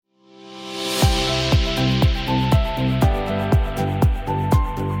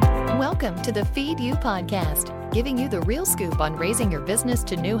to the Feed You podcast, giving you the real scoop on raising your business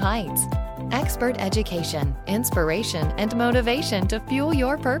to new heights. Expert education, inspiration, and motivation to fuel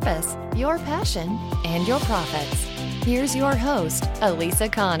your purpose, your passion, and your profits. Here's your host, Elisa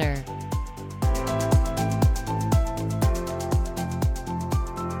Connor.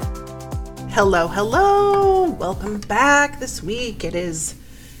 Hello. Welcome back this week. It is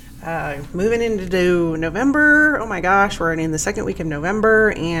moving into November. Oh my gosh, we're in the second week of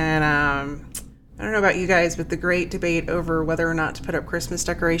November, and I don't know about you guys, but the great debate over whether or not to put up Christmas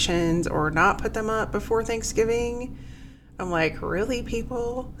decorations or not put them up before Thanksgiving. I'm like, really,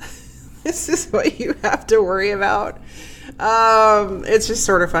 people? This is what you have to worry about? It's just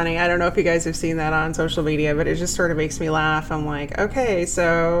sort of funny. I don't know if you guys have seen that on social media, but it just sort of makes me laugh. I'm like, okay,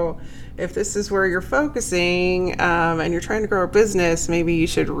 so if this is where you're focusing and you're trying to grow a business, maybe you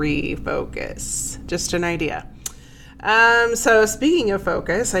should refocus. Just an idea. So speaking of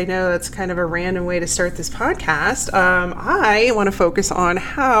focus, I know that's kind of a random way to start this podcast. I want to focus on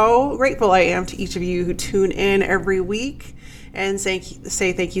how grateful I am to each of you who tune in every week and say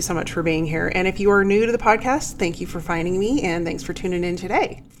thank you so much for being here. And if you are new to the podcast, thank you for finding me and thanks for tuning in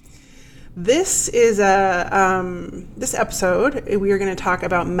today. This is this episode, we are going to talk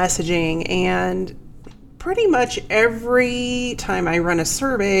about messaging, and pretty much every time I run a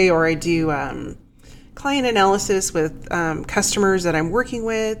survey or I do client analysis with customers that I'm working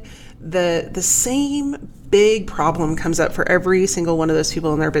with, the same big problem comes up for every single one of those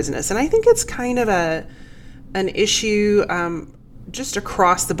people in their business. And I think it's kind of an issue just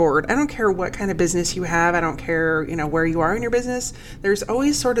across the board. I don't care what kind of business you have. I don't care, where you are in your business. There's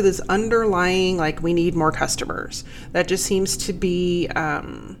always sort of this underlying, like, we need more customers. That just seems to be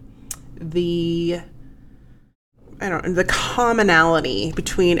the commonality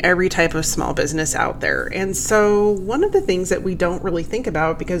between every type of small business out there. And so one of the things that we don't really think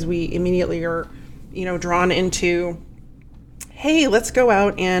about, because we immediately are, drawn into, hey, let's go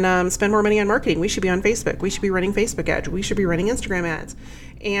out and spend more money on marketing. We should be on Facebook. We should be running Facebook ads. We should be running Instagram ads.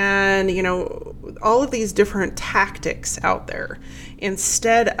 And, all of these different tactics out there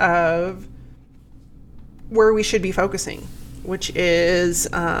instead of where we should be focusing, which is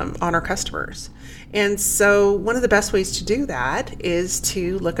on our customers. And so one of the best ways to do that is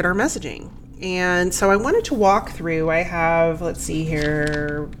to look at our messaging. And so I wanted to walk through, I have, let's see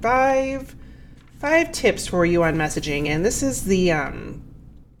here, five tips for you on messaging. And this is the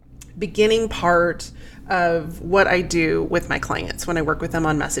beginning part of what I do with my clients when I work with them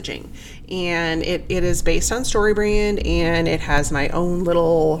on messaging. And it is based on StoryBrand, and it has my own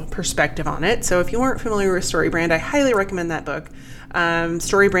little perspective on it. So if you aren't familiar with StoryBrand, I highly recommend that book,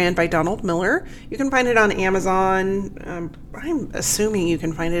 StoryBrand by Donald Miller. You can find it on Amazon. I'm assuming you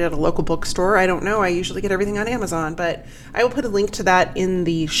can find it at a local bookstore. I don't know. I usually get everything on Amazon, but I will put a link to that in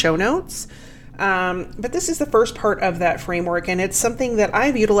the show notes. But this is the first part of that framework, and it's something that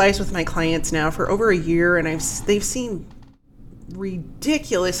I've utilized with my clients now for over a year, and they've seen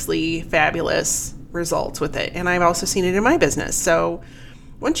ridiculously fabulous results with it. And I've also seen it in my business. So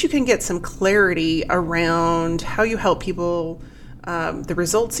once you can get some clarity around how you help people, the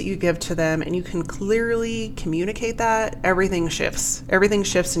results that you give to them, and you can clearly communicate that, everything shifts. Everything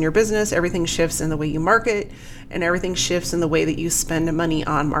shifts in your business, everything shifts in the way you market, and everything shifts in the way that you spend money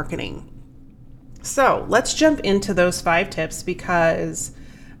on marketing. So let's jump into those 5 tips because,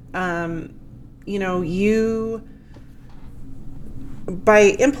 you, by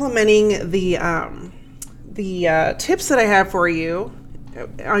implementing the tips that I have for you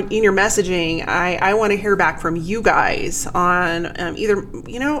in your messaging, I want to hear back from you guys on either,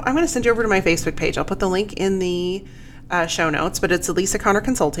 I'm going to send you over to my Facebook page. I'll put the link in the show notes, but it's Elisa Connor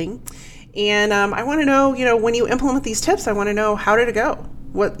Consulting. And I want to know, when you implement these tips, I want to know, how did it go?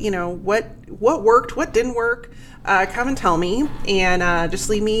 What worked, what didn't work, come and tell me, and just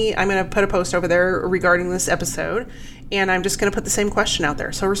leave me. I'm going to put a post over there regarding this episode, and I'm just going to put the same question out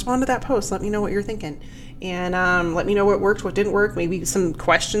there. So respond to that post. Let me know what you're thinking, and let me know what worked, what didn't work, maybe some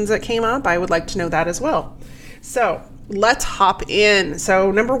questions that came up. I would like to know that as well. So let's hop in.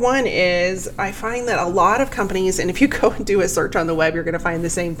 So number 1 is, I find that a lot of companies, and if you go and do a search on the web, you're going to find the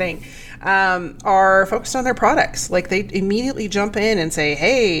same thing, are focused on their products. Like, they immediately jump in and say,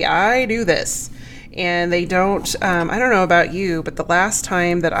 hey, I do this. And they don't, I don't know about you, but the last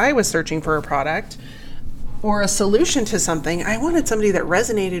time that I was searching for a product or a solution to something, I wanted somebody that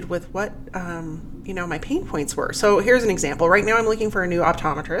resonated with what, my pain points were. So here's an example. Right now I'm looking for a new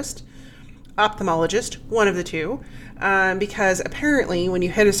optometrist, ophthalmologist, one of the two, because apparently when you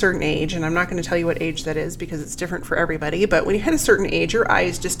hit a certain age, and I'm not going to tell you what age that is because it's different for everybody, but when you hit a certain age, your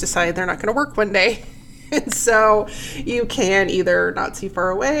eyes just decide they're not going to work one day. And so you can either not see far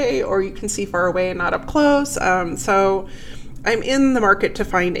away or you can see far away and not up close. So I'm in the market to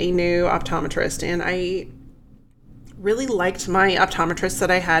find a new optometrist, and I really liked my optometrist that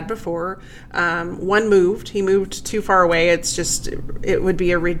I had before. One moved. He moved too far away. It would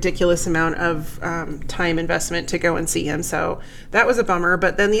be a ridiculous amount of time investment to go and see him. So that was a bummer.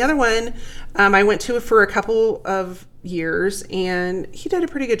 But then the other one, I went to for a couple of years, and he did a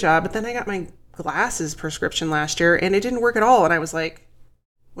pretty good job. But then I got my glasses prescription last year, and it didn't work at all. And I was like,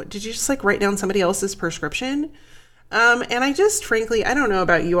 what, did you just like write down somebody else's prescription? And I just, frankly, I don't know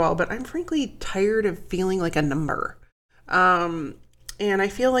about you all, but I'm frankly tired of feeling like a number. And I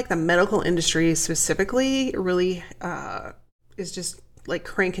feel like the medical industry specifically really is just like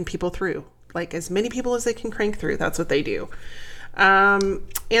cranking people through, like as many people as they can crank through. That's what they do.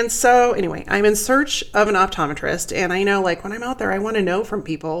 And so anyway, I'm in search of an optometrist, and I know like when I'm out there, I want to know from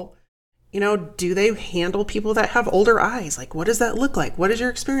people, do they handle people that have older eyes? Like, what does that look like? What does your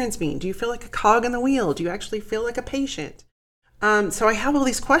experience mean? Do you feel like a cog in the wheel? Do you actually feel like a patient? So I have all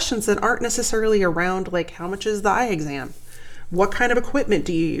these questions that aren't necessarily around like, how much is the eye exam? What kind of equipment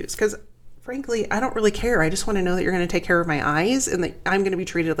do you use? Because frankly, I don't really care. I just want to know that you're going to take care of my eyes and that I'm going to be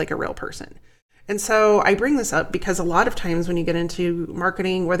treated like a real person. And so I bring this up because a lot of times when you get into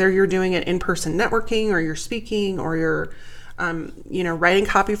marketing, whether you're doing it in-person networking or you're speaking or you're, writing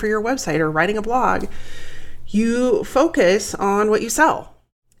copy for your website or writing a blog, you focus on what you sell.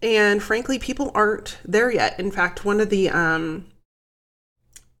 And frankly, people aren't there yet. In fact, one of the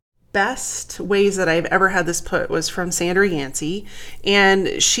best ways that I've ever had this put was from Sandra Yancey.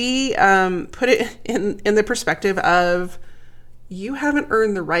 And she put it in the perspective of, you haven't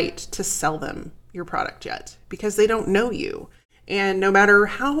earned the right to sell them your product yet because they don't know you. And no matter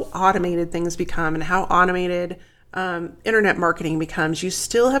how automated things become and how automated internet marketing becomes, you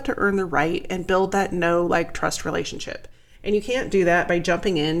still have to earn the right and build that know, like, trust relationship. And you can't do that by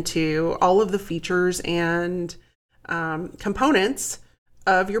jumping into all of the features and components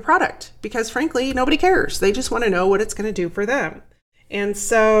of your product because frankly, nobody cares. They just want to know what it's going to do for them. And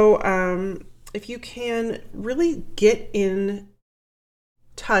so if you can really get in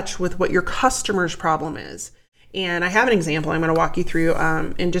touch with what your customer's problem is, and I have an example I'm going to walk you through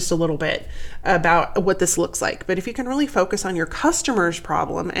in just a little bit about what this looks like. But if you can really focus on your customer's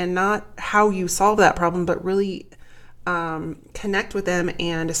problem and not how you solve that problem, but really connect with them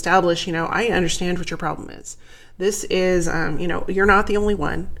and establish, I understand what your problem is. This is, you're not the only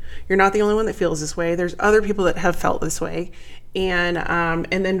one. You're not the only one that feels this way. There's other people that have felt this way. And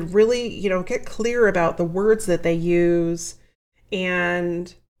then really, get clear about the words that they use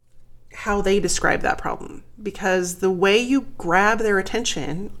and how they describe that problem. Because the way you grab their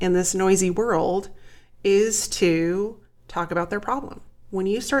attention in this noisy world is to talk about their problem. When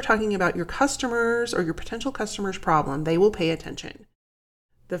you start talking about your customers or your potential customers' problem, they will pay attention.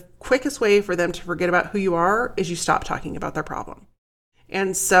 The quickest way for them to forget about who you are is you stop talking about their problem.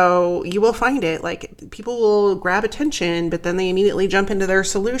 And so you will find it, like, people will grab attention, but then they immediately jump into their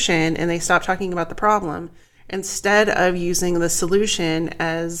solution and they stop talking about the problem instead of using the solution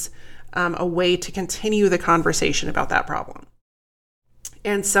as a way to continue the conversation about that problem.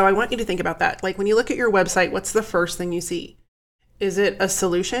 And so I want you to think about that. Like, when you look at your website, what's the first thing you see? Is it a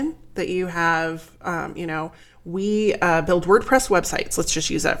solution that you have, we build WordPress websites. Let's just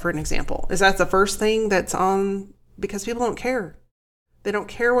use that for an example. Is that the first thing that's on? Because people don't care. They don't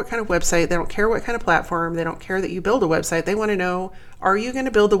care what kind of website. They don't care what kind of platform. They don't care that you build a website. They want to know, are you going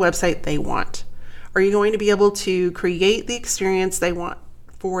to build the website they want? Are you going to be able to create the experience they want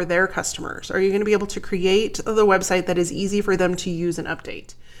for their customers? Are you going to be able to create the website that is easy for them to use and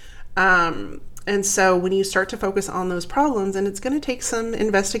update? And so when you start to focus on those problems, and it's going to take some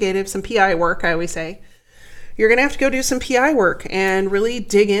PI work, I always say, you're going to have to go do some PI work and really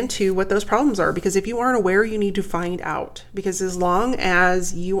dig into what those problems are. Because if you aren't aware, you need to find out. Because as long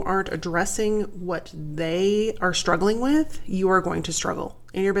as you aren't addressing what they are struggling with, you are going to struggle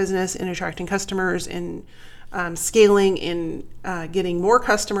in your business, in attracting customers, in scaling, in getting more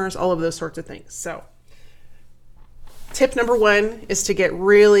customers, all of those sorts of things. So tip number one is to get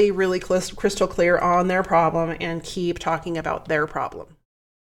really, really crystal clear on their problem and keep talking about their problem.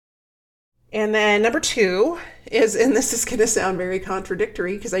 And then number two is, and this is going to sound very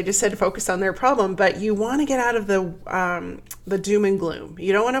contradictory because I just said to focus on their problem, but you want to get out of the doom and gloom.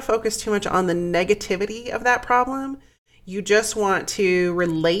 You don't want to focus too much on the negativity of that problem. You just want to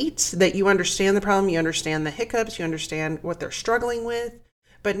relate that you understand the problem, you understand the hiccups, you understand what they're struggling with,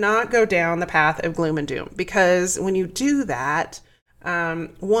 but not go down the path of gloom and doom. Because when you do that,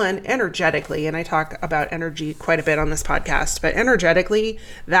 one, energetically, and I talk about energy quite a bit on this podcast, but energetically,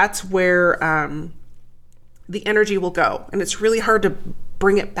 that's where the energy will go. And it's really hard to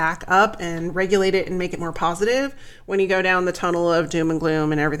bring it back up and regulate it and make it more positive when you go down the tunnel of doom and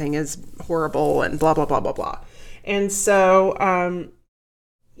gloom and everything is horrible and blah, blah, blah, blah, blah. And so,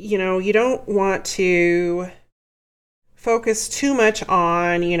 you don't want to focus too much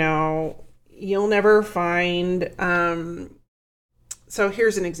on, you'll never find, so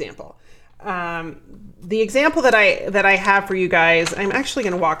here's an example. The example that I have for you guys, I'm actually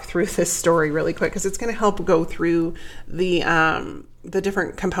going to walk through this story really quick because it's going to help go through the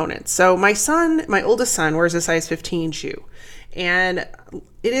different components. So my oldest son wears a size 15 shoe, and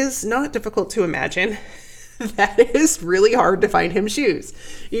it is not difficult to imagine that it is really hard to find him shoes.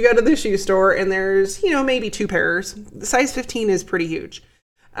 You go to the shoe store and there's, maybe 2 pairs. The size 15 is pretty huge.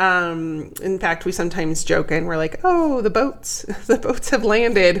 In fact, we sometimes joke and we're like, oh, the boats have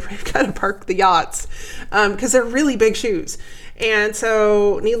landed. We've got to park the yachts, because they're really big shoes. And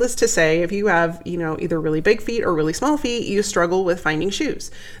so needless to say, if you have, either really big feet or really small feet, you struggle with finding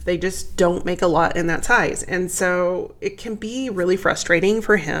shoes. They just don't make a lot in that size. And so it can be really frustrating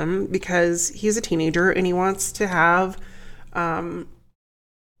for him because he's a teenager and he wants to have,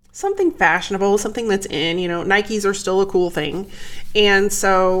 something fashionable, something that's in, Nikes are still a cool thing. And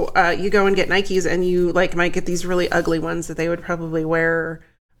so you go and get Nikes and you might get these really ugly ones that they would probably wear.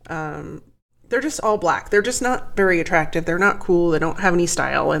 They're just all black. They're just not very attractive. They're not cool. They don't have any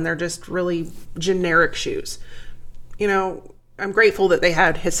style, and they're just really generic shoes. I'm grateful that they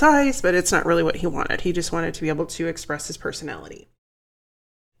had his size, but it's not really what he wanted. He just wanted to be able to express his personality.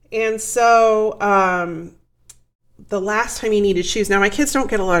 And so, the last time he needed shoes. Now, my kids don't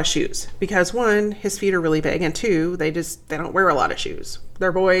get a lot of shoes because 1, his feet are really big, and 2, they don't wear a lot of shoes.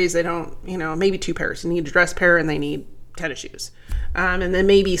 They're boys. They don't, maybe 2 pairs. You need a dress pair and they need tennis shoes. And then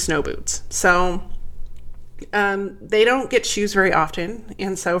maybe snow boots. So, they don't get shoes very often.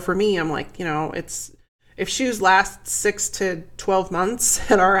 And so for me, I'm like, if shoes last 6 to 12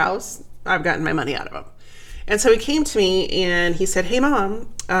 months at our house, I've gotten my money out of them. And so he came to me and he said, hey, Mom,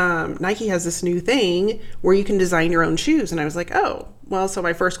 Nike has this new thing where you can design your own shoes. And I was like, oh, well, so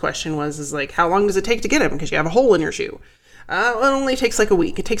my first question was how long does it take to get them? Because you have a hole in your shoe. Well, it only takes a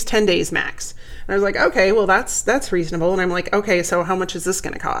week. It takes 10 days max. And I was like, okay, well, that's reasonable. And I'm like, okay, so how much is this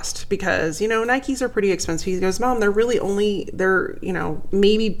going to cost? Because, Nikes are pretty expensive. He goes, Mom, they're really they're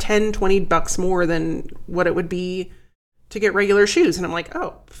maybe 10, 20 bucks more than what it would be to get regular shoes. And I'm like,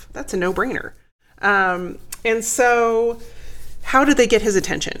 oh, that's a no-brainer. And so how did they get his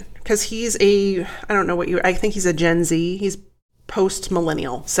attention? Because he's I think he's a Gen Z. He's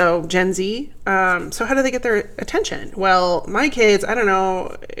post-millennial. So Gen Z. So how do they get their attention? Well, my kids, I don't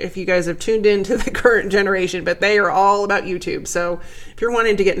know if you guys have tuned into the current generation, but they are all about YouTube. So if you're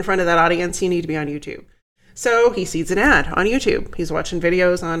wanting to get in front of that audience, you need to be on YouTube. So he sees an ad on YouTube. He's watching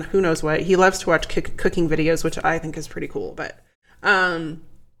videos on who knows what. He loves to watch cooking videos, which I think is pretty cool. But,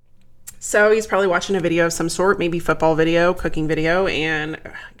 so he's probably watching a video of some sort, maybe football video, cooking video, and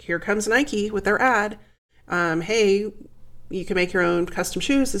here comes Nike with their ad. Hey, you can make your own custom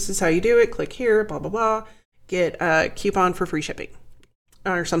shoes. This is how you do it. Click here, blah, blah, blah. Get a coupon for free shipping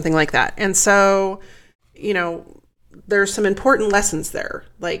or something like that. And so, there's some important lessons there.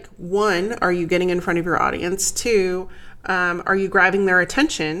 1, are you getting in front of your audience? 2, are you grabbing their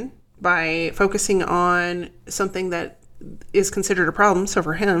attention by focusing on something that is considered a problem? So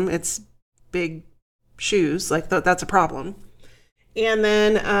for him, it's big shoes. That's a problem. And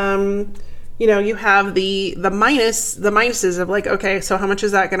then, you have the minuses of okay, so how much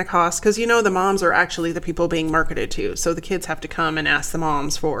is that going to cost? Because, the moms are actually the people being marketed to. So the kids have to come and ask the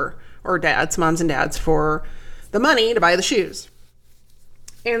moms moms and dads for the money to buy the shoes.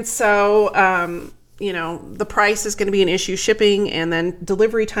 And so, the price is going to be an issue, shipping, and then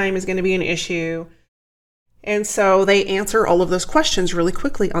delivery time is going to be an issue. And so they answer all of those questions really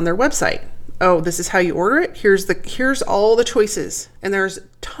quickly on their website. Oh, this is how you order it. Here's all the choices. And there's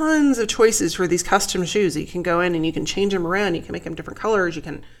tons of choices for these custom shoes. You can go in and you can change them around. You can make them different colors. You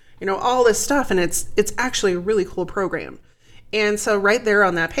can, all this stuff. And it's actually a really cool program. And so right there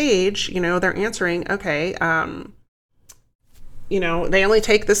on that page, they're answering, okay, they only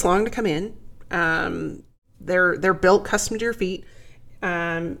take this long to come in. They're built custom to your feet.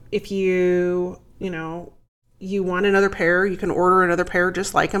 If you want another pair, you can order another pair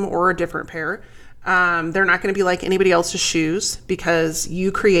just like them or a different pair. They're not going to be like anybody else's shoes because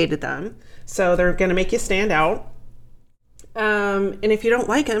you created them. So they're going to make you stand out. And if you don't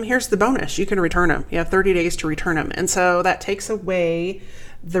like them, here's the bonus. You can return them. You have 30 days to return them. And so that takes away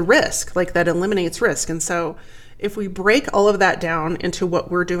the risk, that eliminates risk. And so if we break all of that down into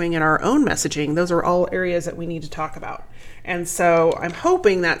what we're doing in our own messaging, those are all areas that we need to talk about. And so I'm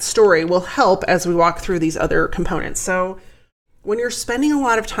hoping that story will help as we walk through these other components. So when you're spending a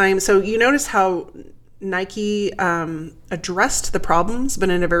lot of time, so you notice how Nike addressed the problems, but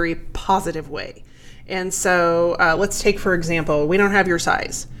in a very positive way. And so let's take, for example, we don't have your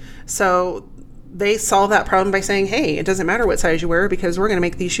size. So they solve that problem by saying, hey, it doesn't matter what size you wear because we're going to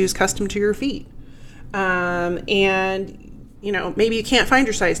make these shoes custom to your feet. And, you know, maybe you can't find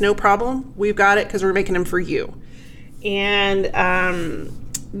your size. No problem. We've got it because we're making them for you. And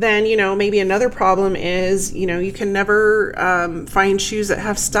then, you know, maybe another problem is, you know, you can never find shoes that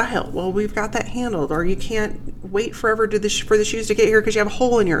have style. Well, we've got that handled. Or you can't wait forever for the shoes to get here because you have a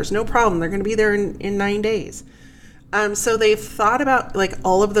hole in yours. No problem. They're going to be there in 9 days. So they've thought about like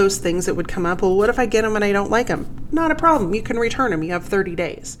all of those things that would come up. Well, what if I get them and I don't like them? Not a problem. You can return them. You have 30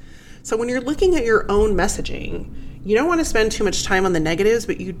 days. So when you're looking at your own messaging, you don't want to spend too much time on the negatives,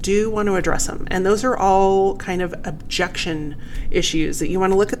 but you do want to address them. And those are all kind of objection issues that you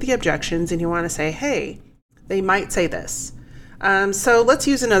want to look at the objections and you want to say, hey, they might say this. So let's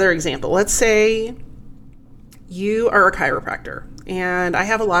use another example. Let's say you are a chiropractor, and I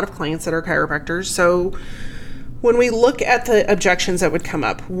have a lot of clients that are chiropractors. So when we look at the objections that would come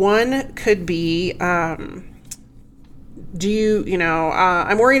up, one could be, I'm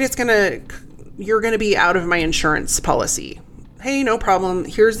worried you're going to be out of my insurance policy. Hey, no problem.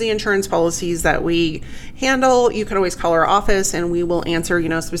 Here's the insurance policies that we handle. You can always call our office and we will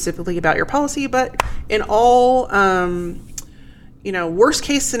answer, specifically about your policy. But in all, worst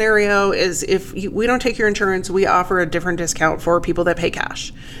case scenario is if we don't take your insurance, we offer a different discount for people that pay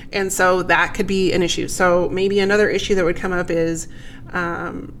cash. And so that could be an issue. So maybe another issue that would come up is,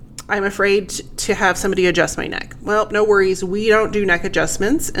 I'm afraid to have somebody adjust my neck. Well, no worries. We don't do neck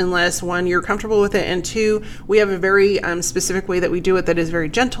adjustments unless, one, you're comfortable with it, and two, we have a very specific way that we do it that is very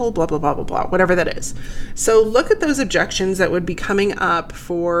gentle, blah, blah, blah, blah, blah, whatever that is. So look at those objections that would be coming up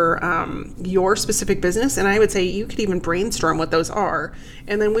for your specific business, and I would say you could even brainstorm what those are,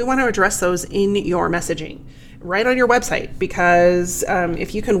 and then we want to address those in your messaging right on your website, because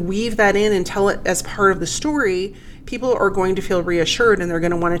if you can weave that in and tell it as part of the story, people are going to feel reassured and they're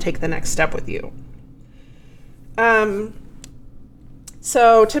going to want to take the next step with you.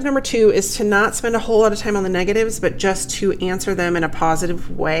 So tip number 2 is to not spend a whole lot of time on the negatives, but just to answer them in a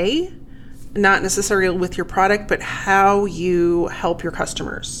positive way, not necessarily with your product, but how you help your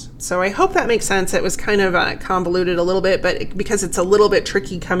customers. So I hope that makes sense. It was kind of convoluted a little bit, but because it's a little bit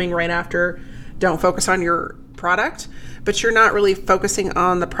tricky coming right after, don't focus on your product, but you're not really focusing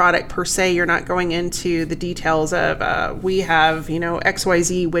on the product per se. You're not going into the details of, we have,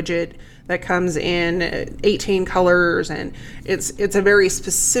 XYZ widget that comes in 18 colors. And it's a very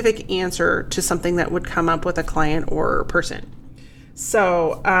specific answer to something that would come up with a client or person.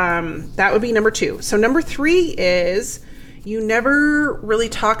 So that would be number 2. So number 3 is you never really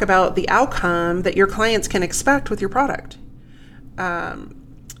talk about the outcome that your clients can expect with your product.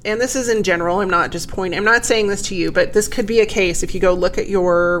 And this is in general. I'm not saying this to you, but this could be a case. If you go look at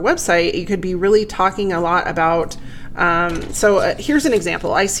your website, you could be really talking a lot about, here's an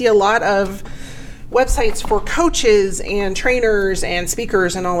example. I see a lot of websites for coaches and trainers and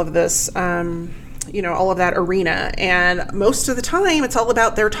speakers and all of this, all of that arena. And most of the time it's all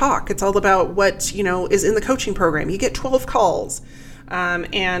about their talk. It's all about what, is in the coaching program. You get 12 calls.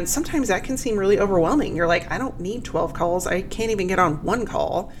 And sometimes that can seem really overwhelming. You're like, I don't need 12 calls. I can't even get on one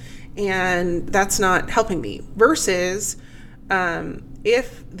call. And that's not helping me. Versus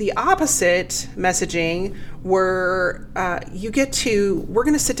if the opposite messaging were, we're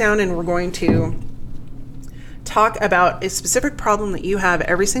going to sit down and we're going to talk about a specific problem that you have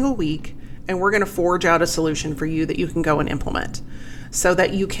every single week. And we're going to forge out a solution for you that you can go and implement, so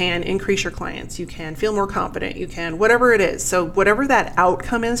that you can increase your clients, you can feel more confident, you can, whatever it is. So whatever that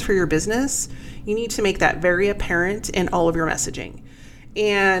outcome is for your business, you need to make that very apparent in all of your messaging.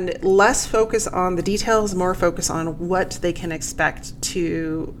 And less focus on the details, more focus on what they can expect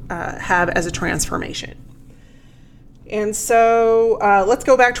to have as a transformation. And so let's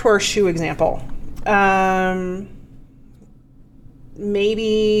go back to our shoe example.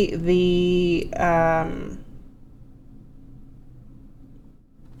 Maybe the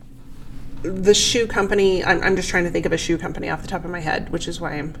shoe company, I'm just trying to think of a shoe company off the top of my head, which is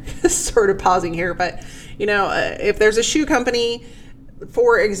why I'm sort of pausing here. But, if there's a shoe company,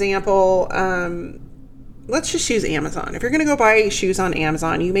 for example, let's just use Amazon. If you're going to go buy shoes on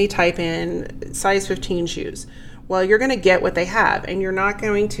Amazon, you may type in size 15 shoes. Well, you're going to get what they have, and you're not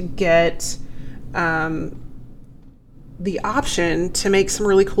going to get the option to make some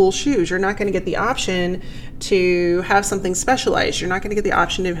really cool shoes. You're not going to get the option to have something specialized. You're not going to get the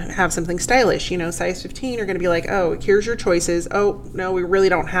option to have something stylish. Size 15 are going to be like, oh, here's your choices. Oh, no, we really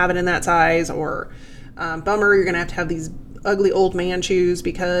don't have it in that size. Or bummer, you're going to have these ugly old man shoes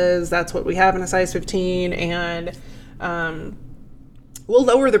because that's what we have in a size 15. And we'll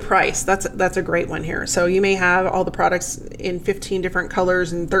lower the price. That's a great one here. So you may have all the products in 15 different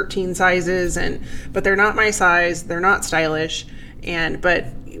colors and 13 sizes, but they're not my size. They're not stylish. But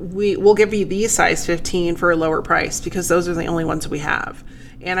we'll give you these size 15 for a lower price because those are the only ones we have.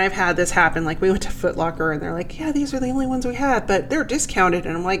 And I've had this happen. Like, we went to Foot Locker and they're like, yeah, these are the only ones we had, but they're discounted.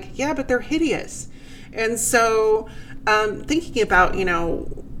 And I'm like, yeah, but they're hideous. And so thinking about,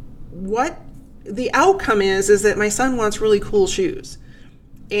 what the outcome is that my son wants really cool shoes.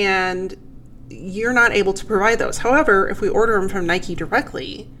 And you're not able to provide those. However, if we order them from Nike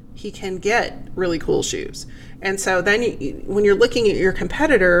directly, he can get really cool shoes. And so then when you're looking at your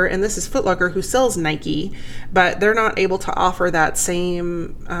competitor, and this is Foot Locker who sells Nike, but they're not able to offer that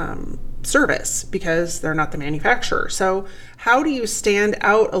same service because they're not the manufacturer. So how do you stand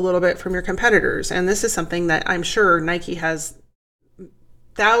out a little bit from your competitors? And this is something that I'm sure Nike has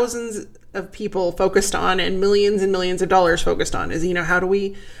thousands of people focused on and millions of dollars focused on is, how do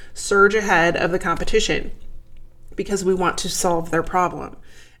we surge ahead of the competition because we want to solve their problem.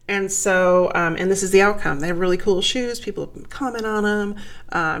 And so, and this is the outcome. They have really cool shoes. People comment on them.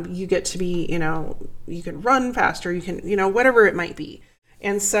 You get to be, you can run faster. You can, whatever it might be.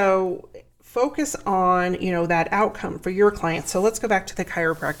 And so focus on, that outcome for your clients. So let's go back to the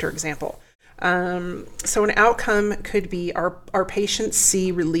chiropractor example. So an outcome could be our patients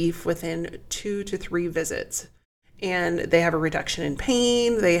see relief within 2 to 3 visits, and they have a reduction in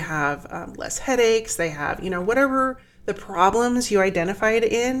pain. They have less headaches. They have, whatever the problems you identified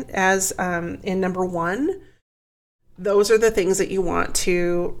in as in number 1. Those are the things that you want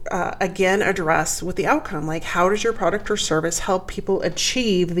to, again, address with the outcome. Like, how does your product or service help people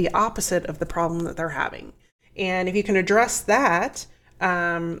achieve the opposite of the problem that they're having? And if you can address that,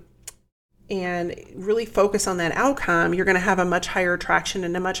 and really focus on that outcome, you're going to have a much higher traction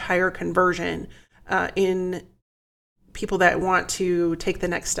and a much higher conversion in people that want to take the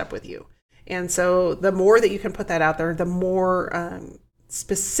next step with you. And so the more that you can put that out there, the more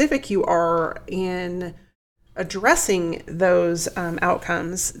specific you are in addressing those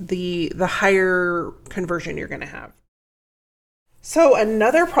outcomes, the higher conversion you're going to have. So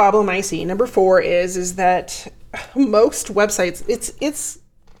another problem I see, number 4, is that most websites, it's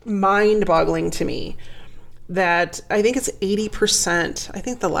mind-boggling to me that I think it's 80%. I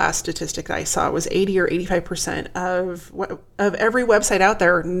think the last statistic I saw was 80 or 85% of every website out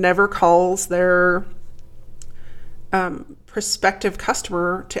there never calls their prospective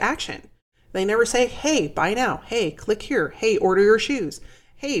customer to action. They never say, hey, buy now. Hey, click here. Hey, order your shoes.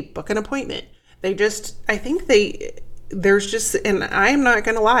 Hey, book an appointment. There's just, and I'm not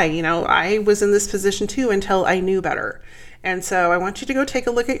going to lie, I was in this position too until I knew better. And so I want you to go take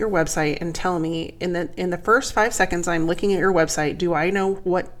a look at your website and tell me in the first 5 seconds I'm looking at your website, do I know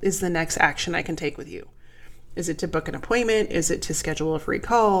what is the next action I can take with you? Is it to book an appointment? Is it to schedule a free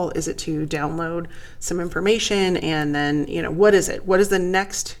call? Is it to download some information? And then, what is it? What is the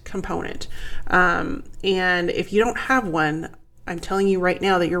next component? And if you don't have one, I'm telling you right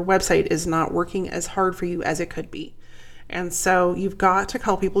now that your website is not working as hard for you as it could be. And so you've got to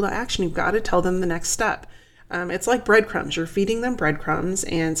call people to action. You've got to tell them the next step. It's like breadcrumbs. You're feeding them breadcrumbs.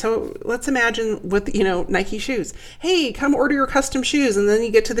 And so let's imagine with, Nike shoes. Hey, come order your custom shoes. And then you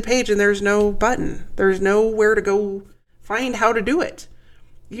get to the page and there's no button. There's nowhere to go find how to do it.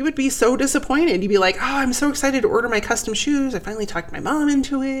 You would be so disappointed. You'd be like, oh, I'm so excited to order my custom shoes. I finally talked my mom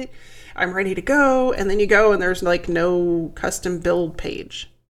into it. I'm ready to go. And then you go and there's like no custom build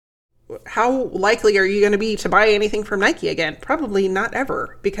page. How likely are you going to be to buy anything from Nike again? Probably not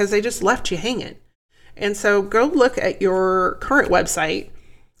ever, because they just left you hanging. And so go look at your current website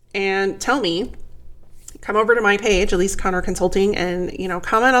and tell me, come over to my page, Elise Connor Consulting, and,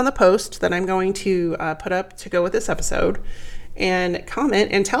 comment on the post that I'm going to put up to go with this episode, and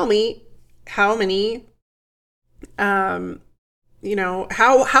comment and tell me how many, how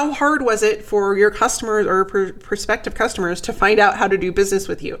hard was it for your customers or prospective customers to find out how to do business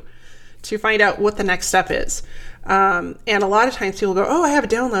with you, to find out what the next step is. And a lot of times people go, oh, I have a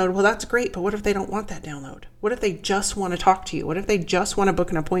download. Well, that's great. But what if they don't want that download? What if they just want to talk to you? What if they just want to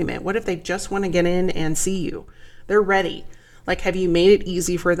book an appointment? What if they just want to get in and see you? They're ready. Like, have you made it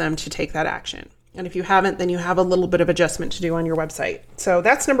easy for them to take that action? And if you haven't, then you have a little bit of adjustment to do on your website. So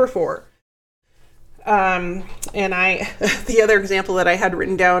that's number 4. And the other example that I had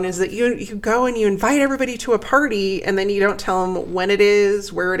written down is that you go and you invite everybody to a party, and then you don't tell them when it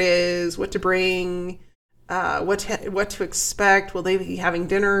is, where it is, what to bring, what to expect. Will they be having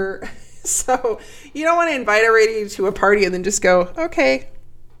dinner? So you don't want to invite everybody to a party and then just go, okay,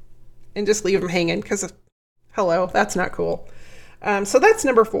 and just leave them hanging, because hello, that's not cool. So that's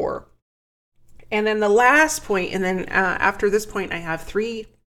number 4. And then the last point, and then after this point, I have 3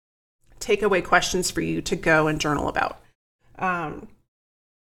 takeaway questions for you to go and journal about. And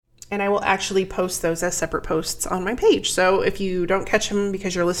I will actually post those as separate posts on my page. So if you don't catch them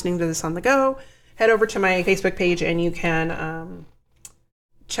because you're listening to this on the go, head over to my Facebook page and you can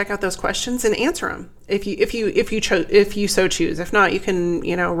check out those questions and answer them if you so choose. If not, you can,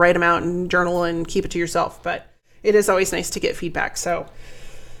 write them out and journal and keep it to yourself. But it is always nice to get feedback. So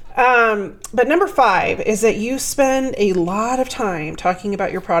but number 5 is that you spend a lot of time talking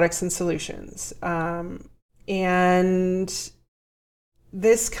about your products and solutions. And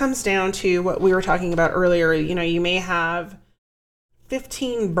this comes down to what we were talking about earlier. You may have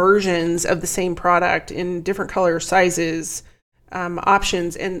 15 versions of the same product in different colors, sizes,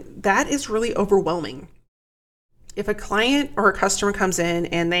 options, and that is really overwhelming. If a client or a customer comes in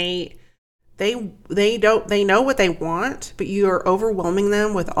and they know what they want, but you are overwhelming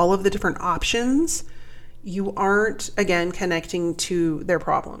them with all of the different options, you aren't, again, connecting to their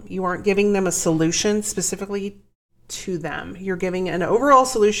problem. You aren't giving them a solution specifically to them. You're giving an overall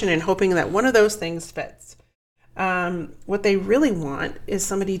solution and hoping that one of those things fits. What they really want is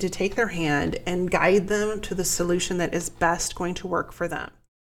somebody to take their hand and guide them to the solution that is best going to work for them.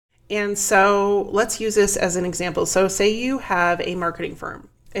 And so let's use this as an example. So say you have a marketing firm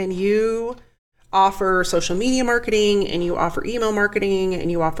and you offer social media marketing, and you offer email marketing, and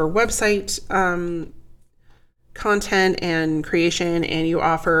you offer website content and creation, and you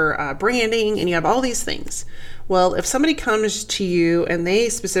offer branding, and you have all these things. Well, if somebody comes to you and they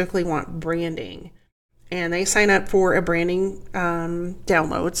specifically want branding, and they sign up for a branding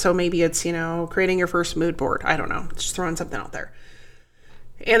download, so maybe it's, creating your first mood board. I don't know, just throwing something out there.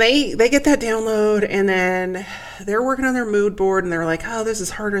 And they get that download, and then they're working on their mood board, and they're like, oh, this is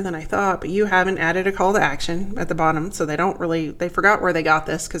harder than I thought, but you haven't added a call to action at the bottom. So they forgot where they got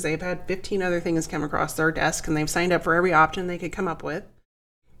this, because they've had 15 other things come across their desk, and they've signed up for every option they could come up with.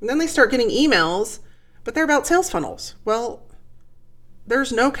 And then they start getting emails, but they're about sales funnels. Well,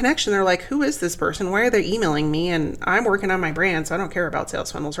 there's no connection. They're like, who is this person? Why are they emailing me? And I'm working on my brand, so I don't care about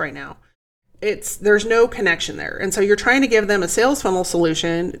sales funnels right now. There's no connection there. And so you're trying to give them a sales funnel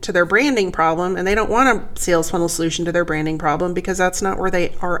solution to their branding problem, and they don't want a sales funnel solution to their branding problem because that's not where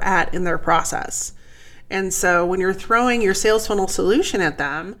they are at in their process. And so when you're throwing your sales funnel solution at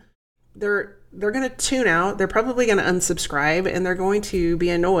them, they're going to tune out. They're probably going to unsubscribe, and they're going to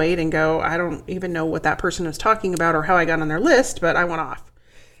be annoyed and go, I don't even know what that person is talking about or how I got on their list, but I want off.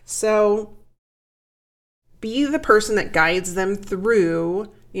 So be the person that guides them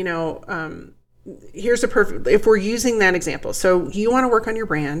through, here's a perfect, if we're using that example. So you want to work on your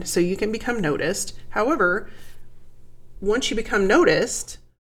brand so you can become noticed. However, once you become noticed,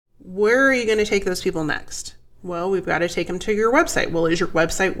 where are you going to take those people next? Well, we've got to take them to your website. Well, is your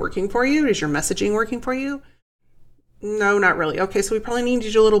website working for you? Is your messaging working for you? No, not really. Okay, so we probably need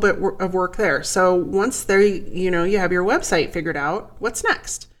to do a little bit of work there. So once you have your website figured out, what's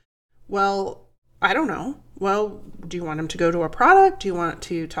next? Well, I don't know. Well, do you want them to go to a product? Do you want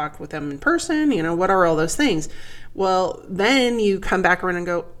to talk with them in person? What are all those things? Well, then you come back around and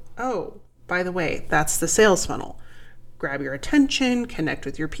go, oh, by the way, that's the sales funnel. Grab your attention, connect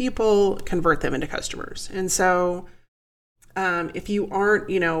with your people, convert them into customers. And so if you aren't,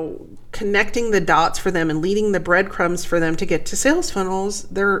 connecting the dots for them and leading the breadcrumbs for them to get to sales funnels,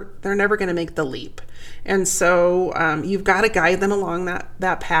 they're never going to make the leap. And so you've got to guide them along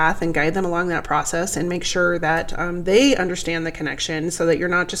that path and guide them along that process and make sure that they understand the connection so that you're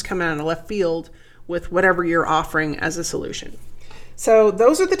not just coming out of left field with whatever you're offering as a solution. So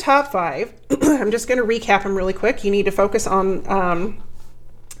those are the top 5. I'm just going to recap them really quick. You need to focus on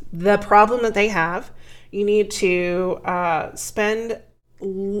the problem that they have. You need to spend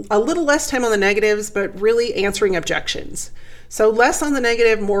a little less time on the negatives, but really answering objections. So less on the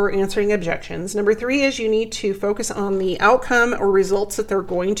negative, more answering objections. Number 3 is you need to focus on the outcome or results that they're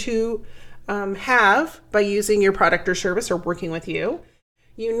going to have by using your product or service or working with you.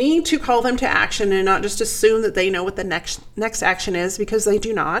 You need to call them to action and not just assume that they know what the next action is, because they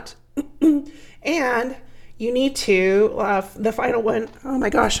do not. And you need to, the final one, oh my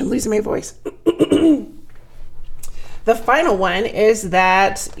gosh, I'm losing my voice. The final one is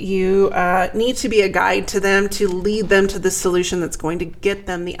that you need to be a guide to them to lead them to the solution that's going to get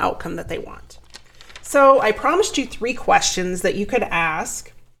them the outcome that they want. So I promised you 3 questions that you could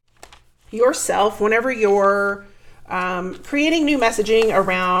ask yourself whenever you're creating new messaging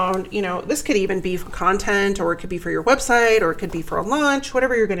around, this could even be for content, or it could be for your website, or it could be for a launch,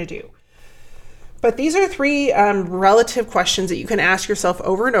 whatever you're going to do. But these are 3 relative questions that you can ask yourself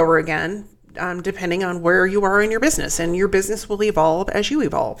over and over again, depending on where you are in your business, and your business will evolve as you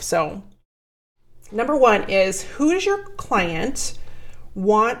evolve. So number 1 is, who does your client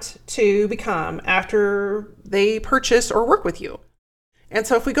want to become after they purchase or work with you? And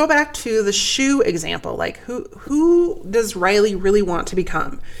so if we go back to the shoe example, like who does Riley really want to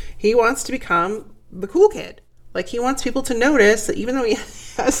become? He wants to become the cool kid. Like, he wants people to notice that even though he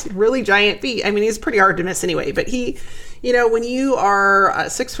has really giant feet, I mean, he's pretty hard to miss anyway, but he, when you are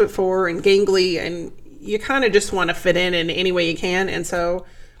 6'4" and gangly, and you kind of just want to fit in any way you can. And so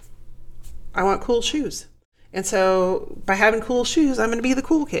I want cool shoes. And so by having cool shoes, I'm going to be the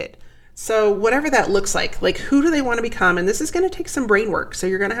cool kid. So whatever that looks like who do they want to become? And this is going to take some brain work. So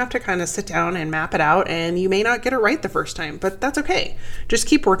you're going to have to kind of sit down and map it out, and you may not get it right the first time, but that's okay. Just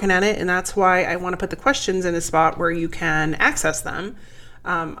keep working at it. And that's why I want to put the questions in a spot where you can access them,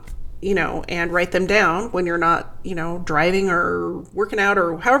 and write them down when you're not, driving or working out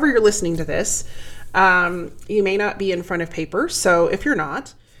or however you're listening to this. You may not be in front of paper. So if you're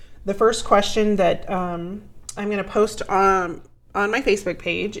not, the first question that I'm going to post on my Facebook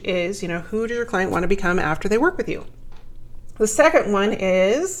page is, who does your client want to become after they work with you? The second one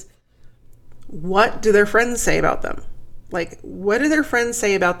is, what do their friends say about them? Like, what do their friends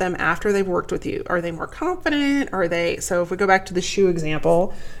say about them after they've worked with you? Are they more confident? So if we go back to the shoe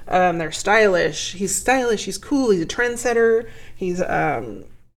example, they're stylish. He's stylish. He's cool. He's a trendsetter. He's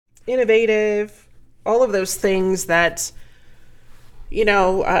innovative. All of those things that,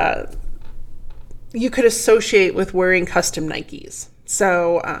 you could associate with wearing custom Nikes.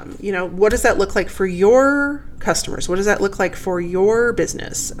 So, what does that look like for your customers? What does that look like for your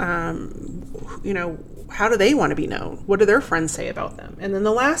business? How do they want to be known? What do their friends say about them? And then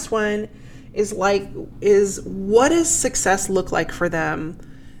the last one is what does success look like for them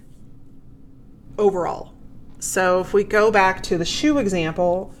overall? So if we go back to the shoe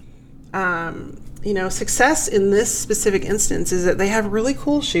example, success in this specific instance is that they have really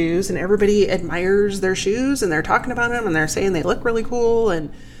cool shoes, and everybody admires their shoes, and they're talking about them, and they're saying they look really cool,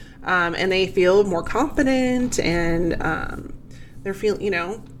 and they feel more confident, and they're feeling,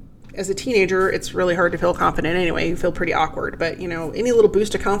 as a teenager, it's really hard to feel confident anyway. You feel pretty awkward, but any little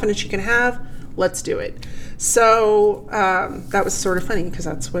boost of confidence you can have, let's do it. So that was sort of funny because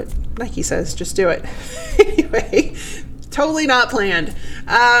that's what Nike says, just do it. Anyway, totally not planned.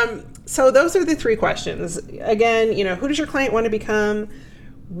 So those are the 3 questions. Again, who does your client want to become?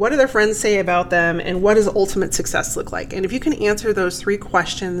 What do their friends say about them? And what does ultimate success look like? And if you can answer those 3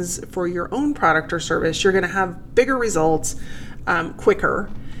 questions for your own product or service, you're going to have bigger results quicker.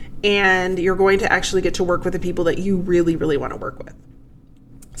 And you're going to actually get to work with the people that you really, really want to work with.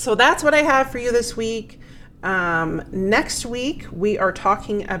 So that's what I have for you this week. Next week, we are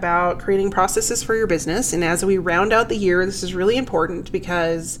talking about creating processes for your business. And as we round out the year, this is really important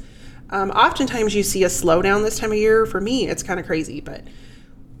because oftentimes you see a slowdown this time of year. For me, it's kind of crazy, but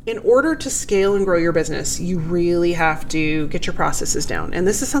in order to scale and grow your business, you really have to get your processes down. And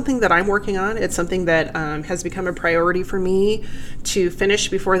this is something that I'm working on. It's something that has become a priority for me to finish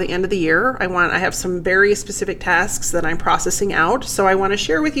before the end of the year. I have some very specific tasks that I'm processing out. So I want to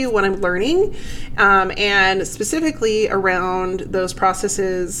share with you what I'm learning, and specifically around those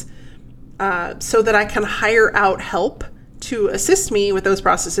processes, so that I can hire out help to assist me with those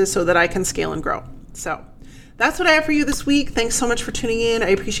processes so that I can scale and grow. So that's what I have for you this week. Thanks so much for tuning in. I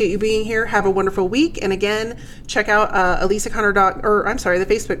appreciate you being here. Have a wonderful week. And again, check out the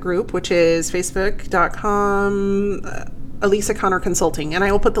Facebook group, which is facebook.com Elisa Connor Consulting. And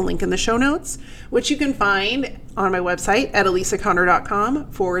I will put the link in the show notes, which you can find on my website at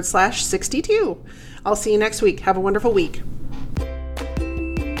elisaconnor.com/62. I'll see you next week. Have a wonderful week.